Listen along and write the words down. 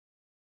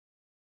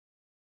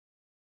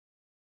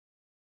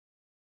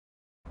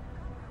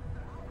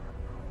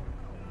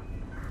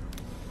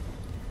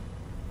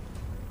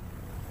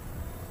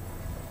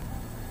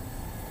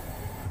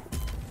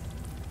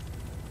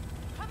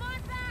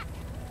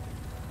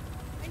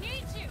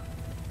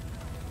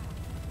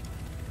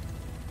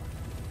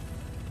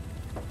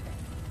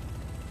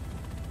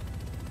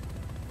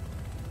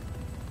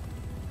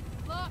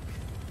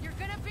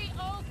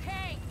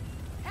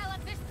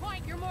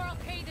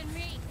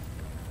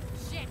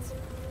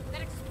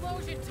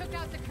explosion took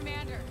out the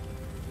commander.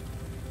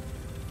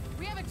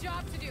 We have a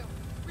job to do.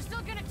 We're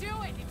still gonna do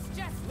it. It's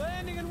just...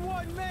 Landing in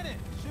 1 minute.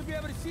 Should be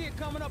able to see it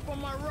coming up on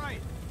my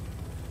right.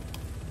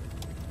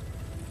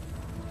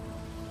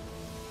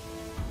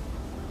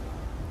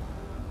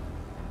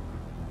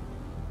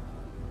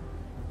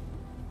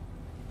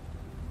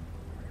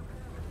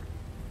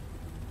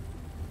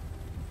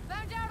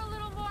 Found out a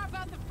little more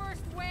about the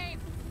first wave.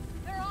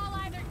 They're all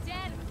either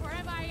dead or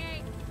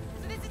MIA.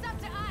 So this is up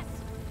to us.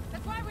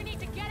 That's why we need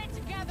to get it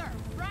together,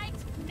 right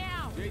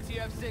now.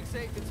 JTF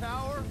 6-8 the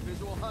tower,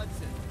 visual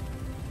Hudson.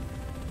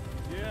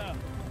 Yeah.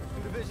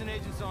 2 division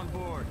agents on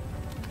board.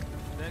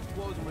 The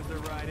explosion was their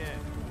right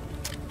end.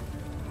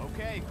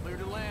 Okay, clear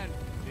to land.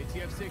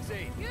 JTF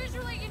 6-8.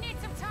 Usually you need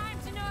some time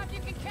to know if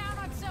you can count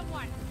on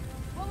someone.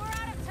 Well, we're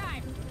out of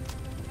time.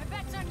 My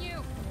bet's on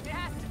you. It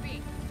has to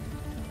be.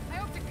 I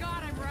hope to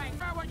God I'm right.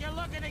 For what you're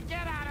looking to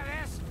get out of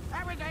this,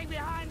 everything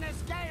behind this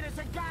gate is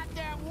a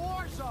goddamn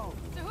war zone.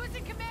 So who's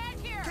in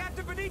command here?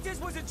 Captain Benitez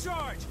was in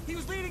charge. He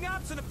was leading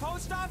ops in the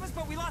post office,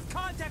 but we lost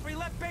contact when he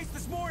left base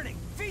this morning.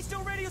 If he's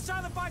still radio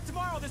silent by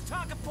tomorrow, there's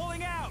talk of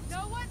pulling out.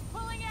 No one's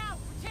pulling out.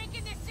 We're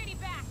taking this city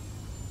back.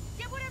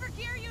 Get whatever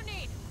gear you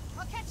need.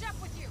 I'll catch up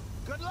with you.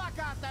 Good luck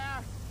out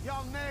there.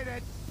 You'll need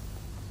it.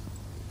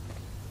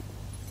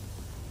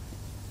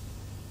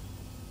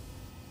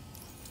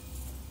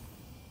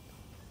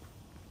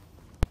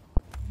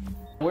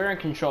 We're in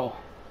control.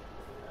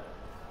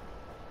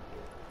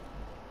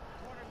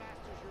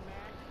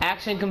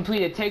 Action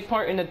completed. Take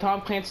part in the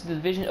Tom Clancy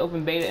Division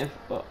Open Beta.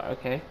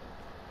 Okay.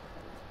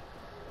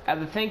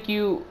 As a thank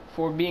you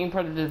for being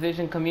part of the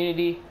Division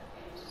community.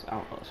 I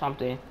don't know,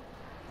 something.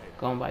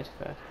 Going by too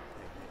fast.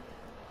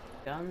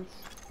 Guns.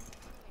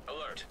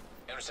 Alert.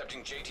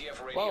 Intercepting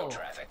JTF radio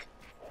traffic.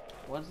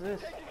 What's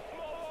this?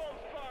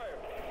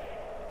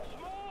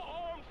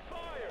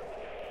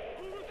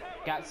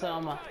 Got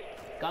some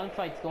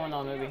gunfights going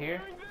on over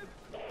here.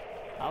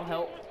 I'll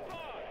help.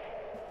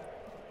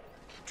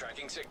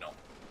 Tracking signal.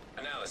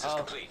 Analysis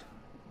complete.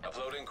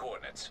 Uploading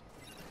coordinates.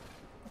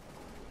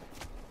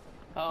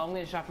 Oh, I'm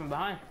getting shot from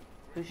behind.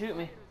 Who shoot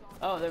me?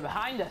 Oh, they're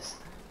behind us.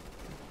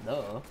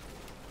 Duh.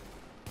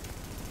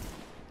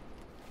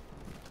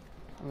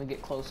 Let me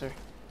get closer.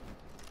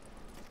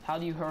 How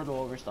do you hurdle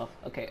over stuff?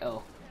 Okay,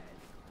 oh.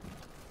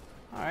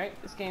 Alright,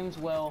 this game's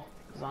well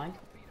designed.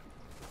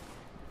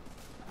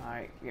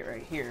 Alright, get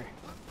right here.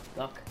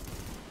 Duck.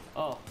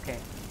 Oh, okay.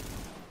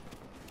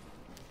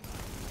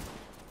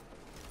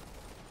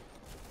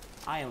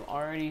 I am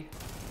already...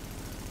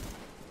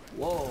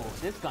 Whoa,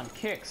 this gun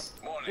kicks.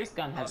 Warning. This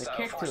gun has a Hostile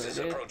kick to it, forces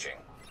dude. approaching.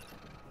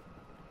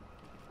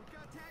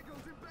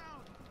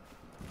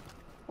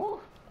 Woo.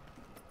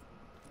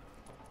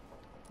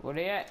 Where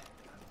they at?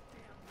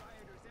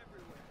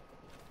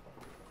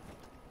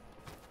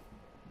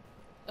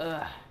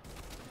 Oh,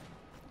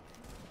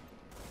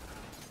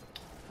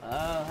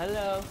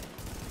 hello.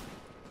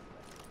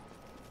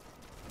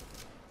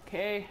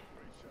 Okay.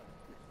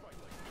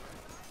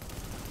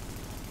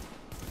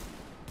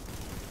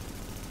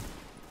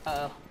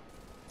 Uh-oh.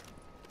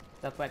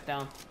 Duck back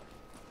down.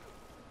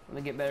 Let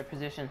me get better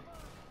position.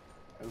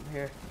 Over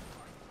here.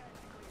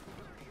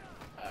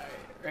 Alright,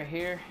 right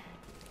here.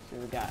 See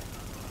what we got.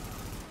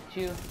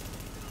 You.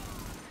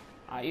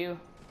 You.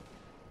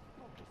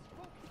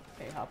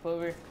 Okay, hop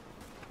over.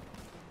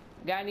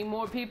 Got any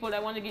more people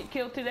that want to get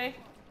killed today?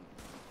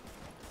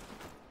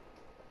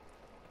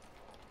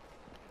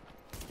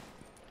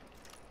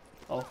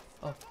 Oh.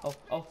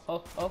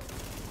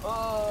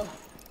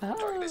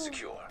 Target is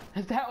secure.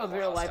 If that was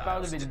real life, I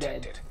would have been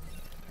dead. Detected.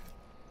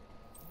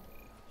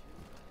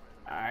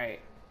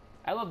 Alright.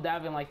 I love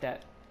diving like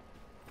that.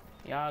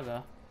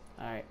 Yaga.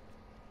 Alright.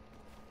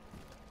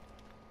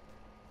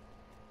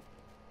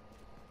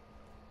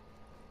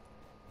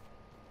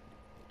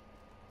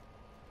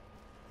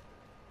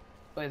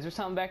 Wait, is there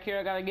something back here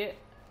I gotta get?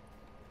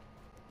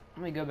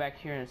 Let me go back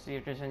here and see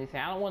if there's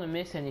anything. I don't want to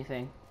miss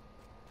anything.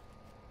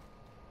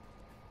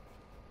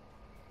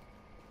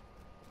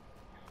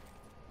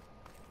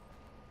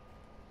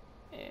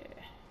 Yeah.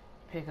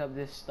 Pick up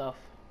this stuff.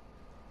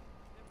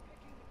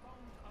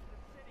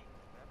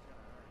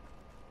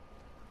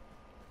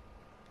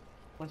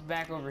 What's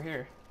back over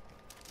here?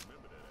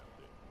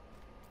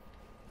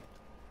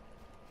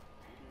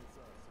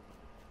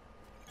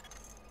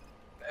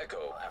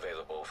 Echo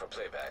available for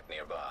playback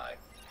nearby.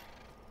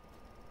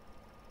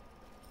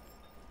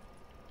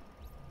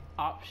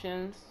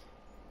 Options.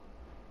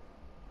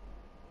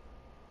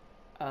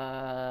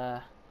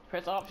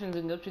 Press options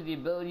and go to the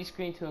ability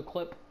screen to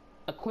equip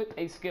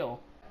a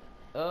skill.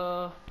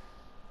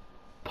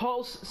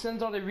 Pulse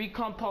sends out a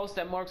recon pulse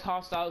that marks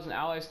hostiles and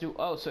allies through.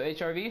 Oh, so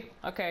HRV?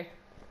 Okay.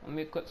 Let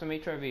me equip some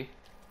HRV.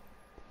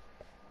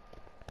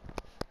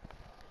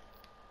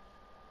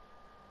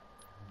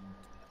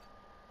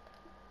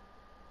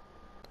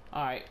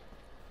 Alright.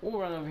 We'll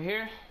run over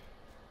here.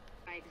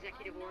 By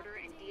Executive Order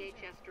and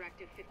DHS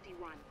Directive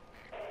 51.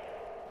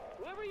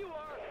 Whoever you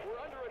are, we're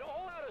under an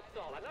all-out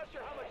assault. I'm not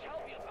sure how much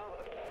help you...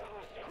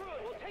 screw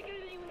it. We'll take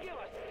anything you can give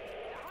us.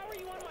 How are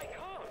you on my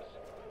comms?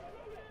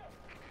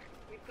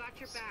 We've got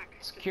your back.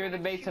 Secure Just the try not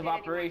to base shoot of at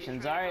anyone operations,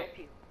 who's trying to alright. help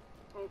you.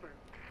 Over.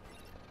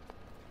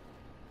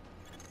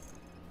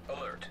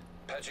 Alert.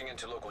 Patching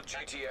into local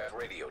GTF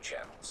radio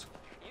channels.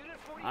 Unit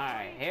 43.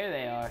 Alright, here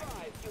they are.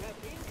 You have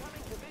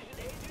incoming division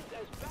agents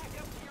as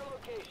backup to your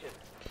location.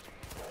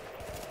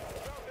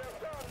 Drop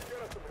downtown to get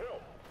us some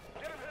help.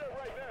 Get in here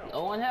right now.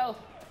 Low on health.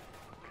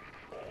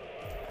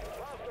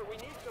 Foster, we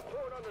need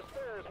support on the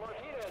stairs.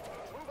 Martinez,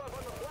 move up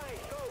on the flank.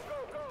 Go, go,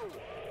 go.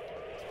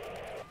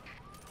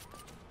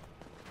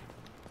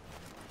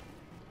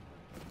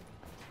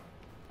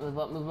 Move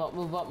up, move up,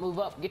 move up, move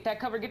up. Get that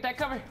cover, get that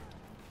cover.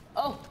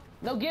 Oh,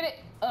 no, get it.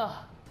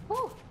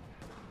 Woo.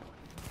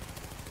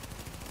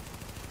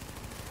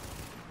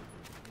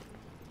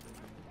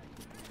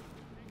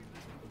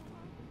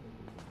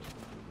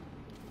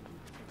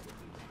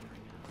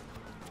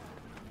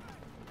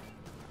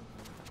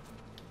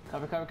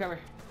 Cover, cover, cover.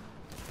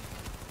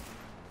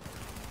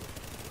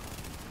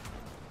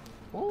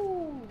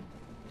 Woo.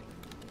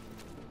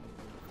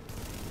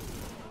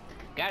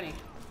 Got him.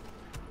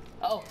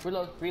 Oh,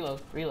 reload,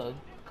 reload, reload.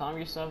 Calm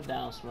yourself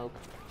down, Smoke.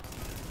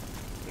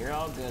 You're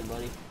all good,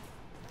 buddy.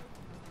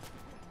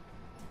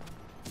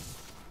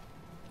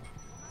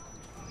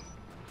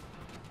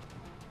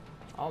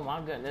 Oh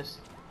my goodness.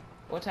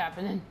 What's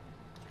happening?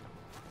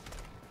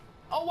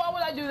 Oh, why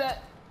would I do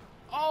that?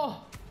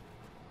 Oh.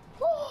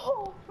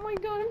 Oh my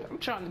god, I'm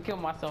trying to kill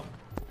myself.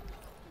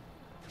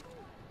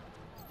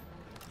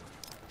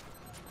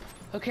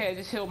 Okay, I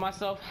just healed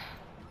myself.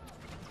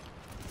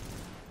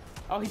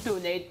 Oh, he threw a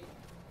nade.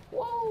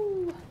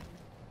 Whoa!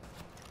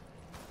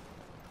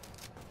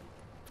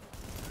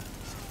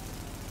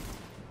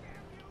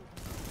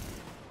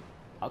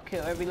 I'll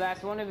kill every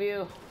last one of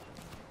you.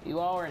 You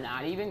all are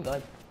not even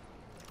good.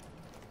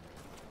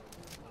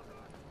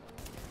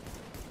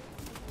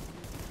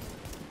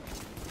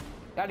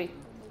 Got it.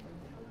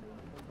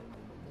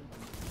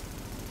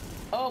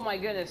 Oh my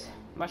goodness,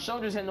 my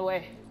shoulder's in the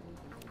way.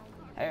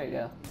 There we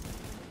go.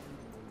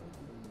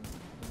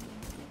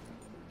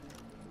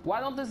 Why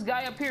don't this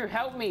guy up here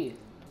help me?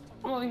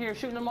 I'm over here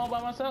shooting them all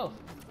by myself.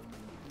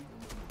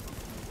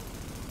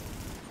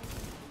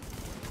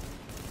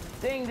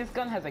 Dang, this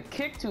gun has a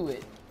kick to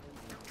it.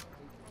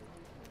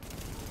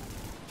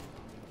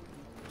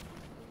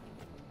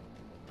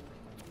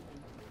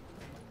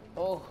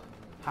 Oh,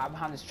 hide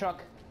behind this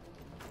truck.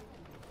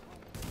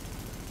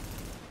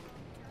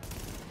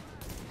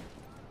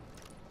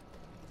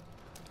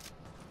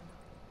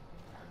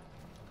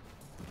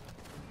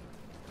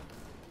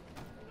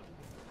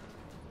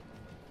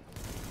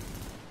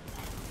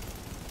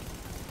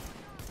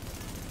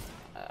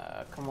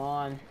 Come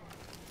on.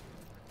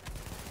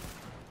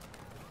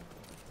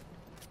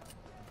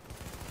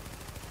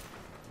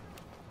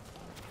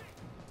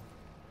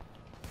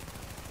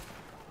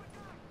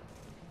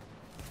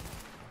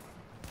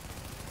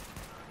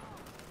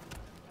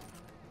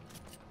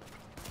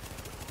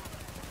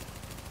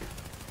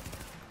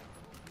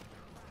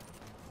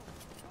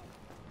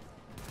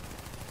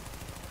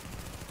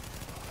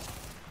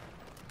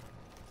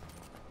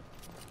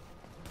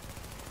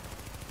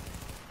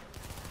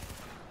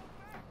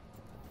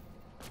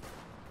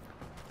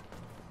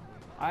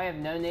 I have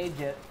no nades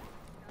yet.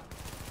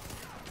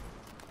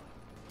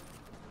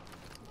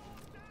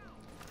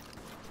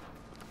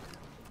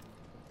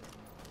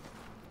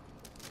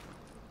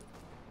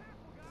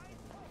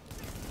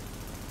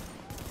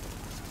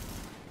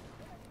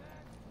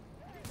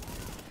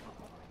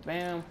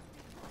 Bam.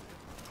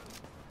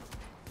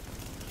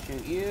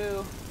 Shoot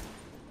you.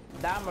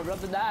 Die, my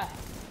brother, die.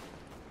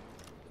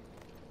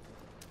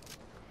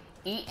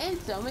 Eating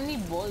so many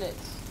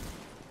bullets.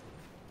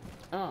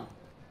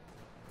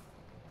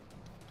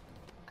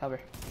 Cover.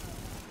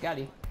 Got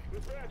him.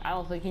 I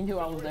don't think he knew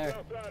I was there.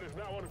 Outside is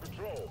now under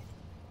control.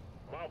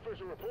 My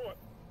official report: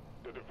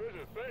 the division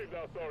saved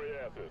our sorry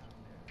asses.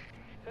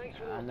 Thanks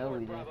for the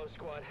report, Bravo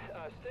Squad.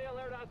 Stay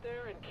alert out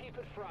there and keep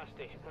it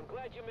frosty. I'm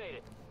glad you made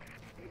it.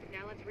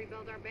 Now let's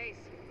rebuild our base.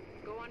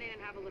 Go on in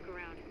and have a look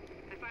around.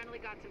 I finally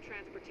got some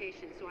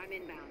transportation, so I'm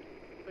inbound.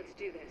 Let's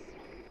do this.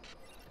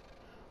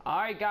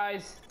 Alright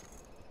guys,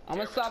 I'm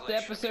gonna stop the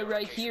episode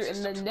right here,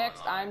 and the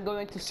next I'm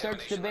going to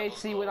search the base,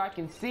 see what I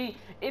can see.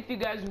 If you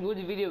guys enjoyed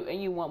the video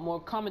and you want more,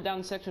 comment down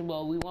in the section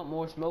below. We want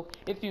more Smoke.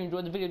 If you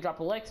enjoyed the video, drop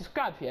a like,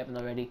 subscribe if you haven't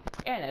already.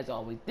 And as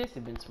always, this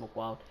has been Smoke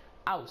Wild.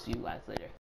 I will see you guys later.